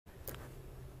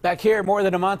Back here, more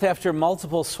than a month after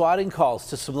multiple swatting calls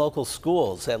to some local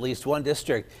schools, at least one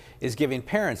district is giving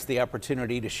parents the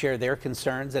opportunity to share their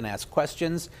concerns and ask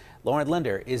questions. Lauren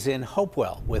Linder is in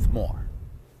Hopewell with more.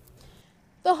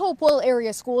 The Hopewell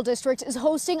Area School District is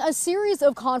hosting a series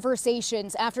of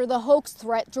conversations after the hoax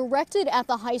threat directed at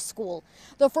the high school.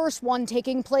 The first one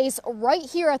taking place right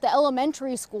here at the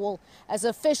elementary school as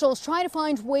officials try to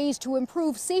find ways to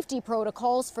improve safety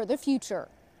protocols for the future.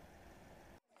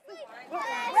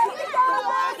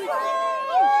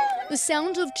 The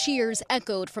sound of cheers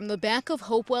echoed from the back of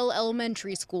Hopewell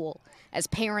Elementary School as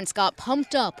parents got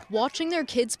pumped up watching their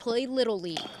kids play Little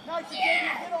League.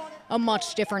 A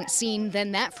much different scene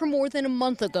than that from more than a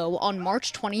month ago on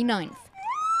March 29th,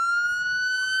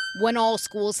 when all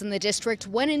schools in the district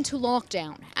went into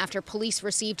lockdown after police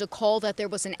received a call that there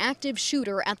was an active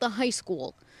shooter at the high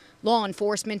school. Law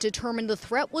enforcement determined the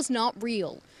threat was not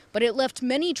real, but it left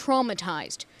many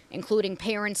traumatized, including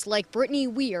parents like Brittany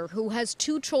Weir, who has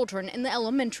 2 children in the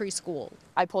elementary school.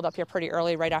 I pulled up here pretty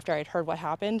early right after I'd heard what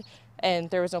happened, and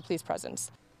there was no police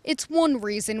presence. It's one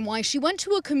reason why she went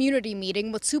to a community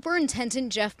meeting with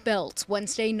Superintendent Jeff Beltz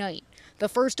Wednesday night, the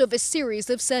first of a series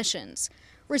of sessions.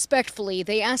 Respectfully,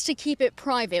 they asked to keep it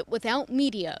private without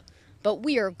media, but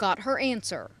Weir got her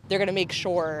answer. They're going to make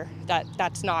sure that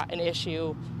that's not an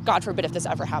issue, God forbid if this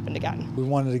ever happened again. We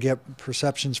wanted to get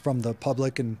perceptions from the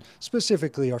public and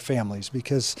specifically our families,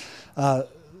 because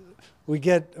we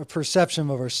get a perception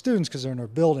of our students because they're in our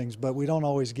buildings, but we don't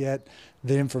always get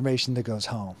the information that goes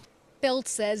home. Beltz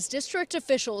says district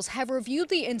officials have reviewed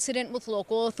the incident with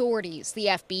local authorities, the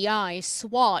FBI,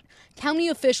 SWAT, county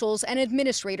officials, and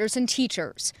administrators and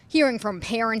teachers. Hearing from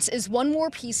parents is one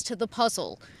more piece to the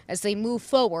puzzle as they move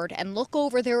forward and look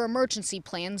over their emergency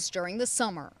plans during the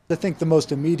summer. I think the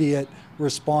most immediate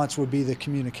response would be the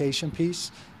communication piece.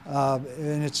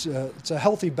 And it's a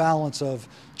healthy balance of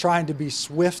trying to be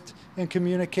swift in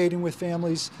communicating with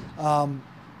families,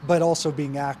 but also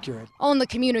being accurate. On the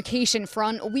communication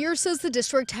front, Weir says the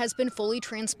district has been fully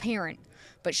transparent,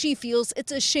 but she feels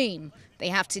it's a shame they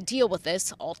have to deal with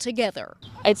this all together.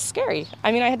 It's scary.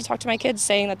 I mean, I had to talk to my kids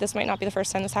saying that this might not be the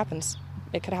first time this happens.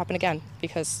 It could happen again,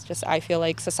 because I feel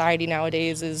like society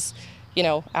nowadays is,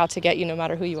 out to get you no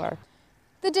matter who you are.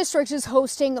 The district is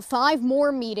hosting 5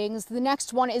 more meetings. The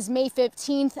next one is May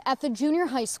 15th at the junior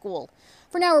high school.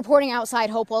 For now, reporting outside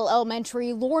Hopewell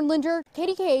Elementary, Lauren Linder,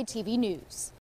 KDKA-TV News.